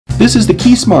This is the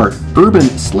KeySmart Urban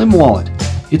Slim wallet.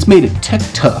 It's made of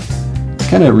TecTuff.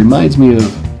 Kind of reminds me of...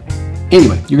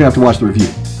 Anyway, you're going to have to watch the review.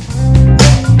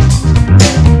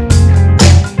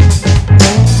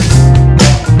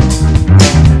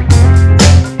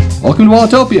 Welcome to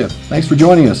Walletopia. Thanks for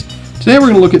joining us. Today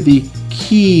we're going to look at the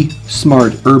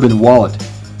KeySmart Urban Wallet.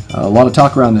 A lot of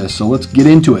talk around this, so let's get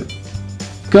into it.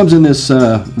 It comes in this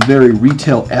very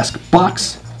retail-esque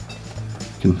box.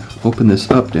 You can open this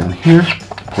up down here,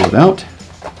 pull it out.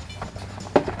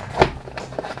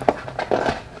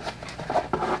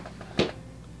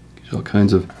 Gives you all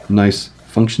kinds of nice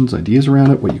functions, ideas around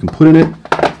it, what you can put in it,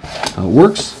 how it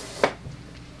works.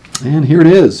 And here it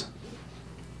is.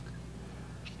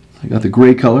 I got the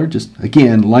gray color, just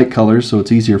again light colors, so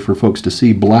it's easier for folks to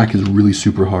see. Black is really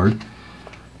super hard.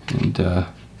 And we'll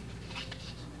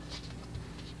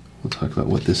talk about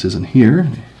what this is in here.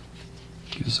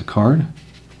 Gives us a card,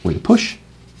 way to push.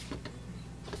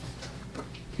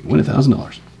 You win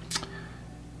 $1,000.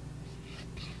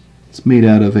 It's made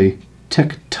out of a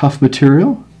TecTuff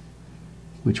material,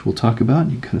 which we'll talk about.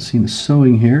 You can kind of see the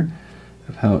sewing here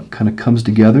of how it kind of comes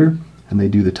together, and they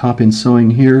do the top-end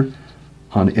sewing here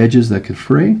on edges that could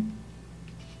fray.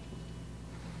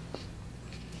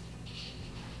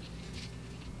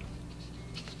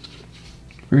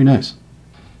 Very nice.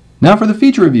 Now for the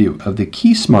feature review of the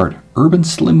KeySmart Urban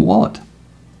Slim wallet.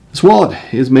 This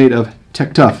wallet is made of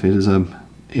TecTuff. It is a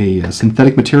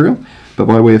synthetic material, but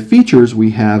by way of features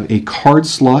we have a card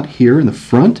slot here in the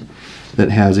front that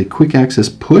has a quick access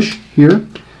push here,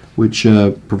 which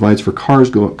provides for cards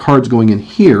going in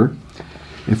here.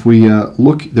 If we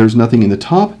look, there's nothing in the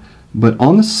top, but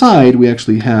on the side we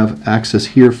actually have access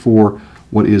here for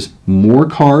what is more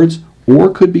cards or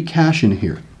could be cash in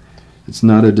here. It's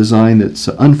not a design that's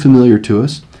unfamiliar to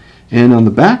us. And on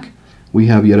the back we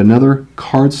have yet another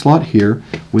card slot here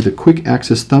with a quick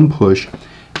access thumb push,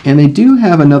 and they do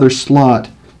have another slot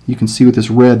you can see with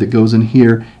this red that goes in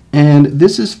here, and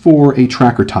this is for a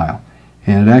tracker tile,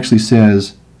 and it actually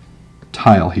says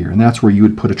tile here, and that's where you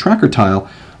would put a tracker tile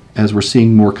as we're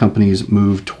seeing more companies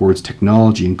move towards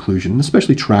technology inclusion, and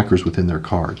especially trackers within their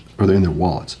cards or in their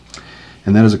wallets.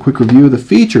 And that is a quick review of the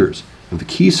features of the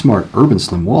KeySmart Urban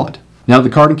Slim wallet. Now the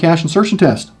card and cash insertion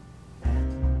test.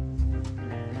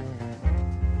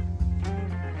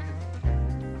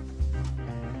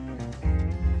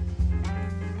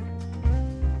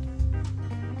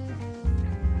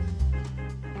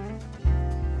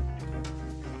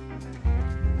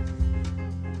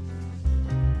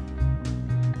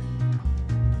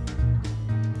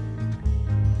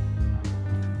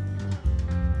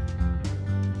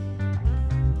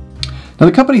 Now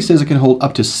the company says it can hold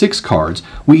up to 6 cards.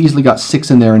 We easily got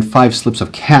 6 in there and 5 slips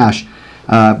of cash,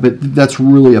 but that's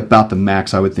really about the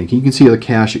max, I would think. You can see how the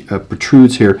cash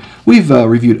protrudes here. We've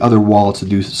reviewed other wallets that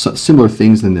do similar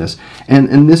things than this,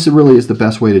 and this really is the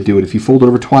best way to do it. If you fold it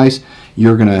over twice,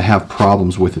 you're going to have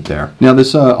problems with it there. Now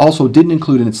this also didn't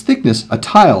include in its thickness a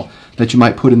tile that you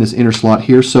might put in this inner slot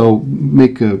here, so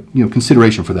make a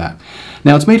consideration for that.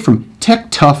 Now it's made from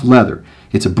TecTuff leather.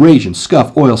 It's abrasion,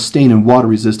 scuff, oil, stain, and water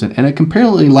resistant, and it can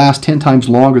apparently last 10 times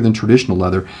longer than traditional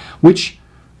leather, which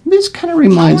this kind of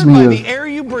reminds me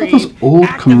of those old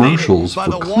commercials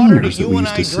for cleaners that we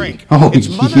used to see. Oh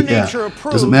yeah,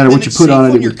 doesn't matter what you put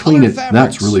on it, it would clean it.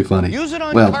 That's really funny.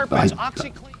 Well,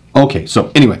 okay,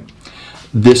 so anyway,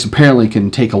 this apparently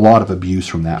can take a lot of abuse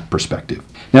from that perspective.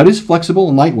 Now it is flexible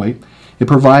and lightweight. It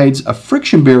provides a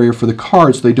friction barrier for the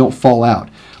cards so they don't fall out,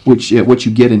 which what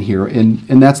you get in here, and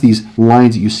that's these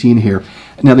lines that you see in here.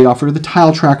 Now they offer the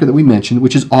tile tracker that we mentioned,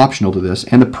 which is optional to this,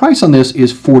 and the price on this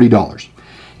is $40.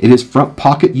 It is front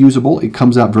pocket usable, it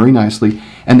comes out very nicely,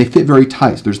 and they fit very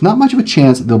tight. So there's not much of a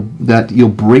chance that you'll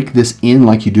break this in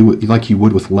like you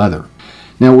would with leather.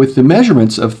 Now with the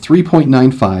measurements of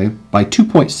 3.95 by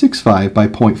 2.65 by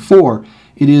 0.4,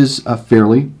 it is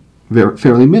fairly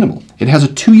minimal. It has a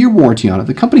 2-year warranty on it.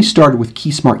 The company started with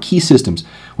KeySmart key systems,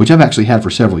 which I've actually had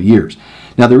for several years.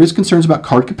 Now there is concerns about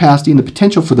card capacity and the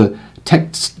potential for the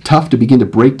TecTuff to begin to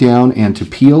break down and to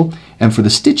peel, and for the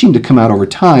stitching to come out over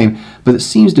time, but it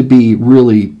seems to be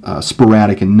really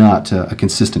sporadic and not a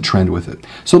consistent trend with it.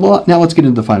 So now let's get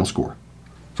into the final score.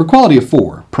 For quality of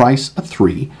 4, price a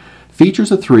 3,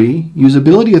 features a 3,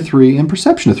 usability a 3, and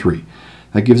perception a 3.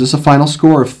 That gives us a final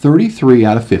score of 33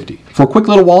 out of 50. For a quick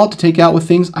little wallet to take out with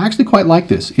things, I actually quite like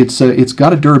this. It's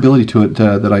got a durability to it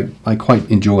that I quite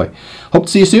enjoy. Hope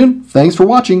to see you soon. Thanks for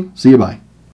watching. See you, bye.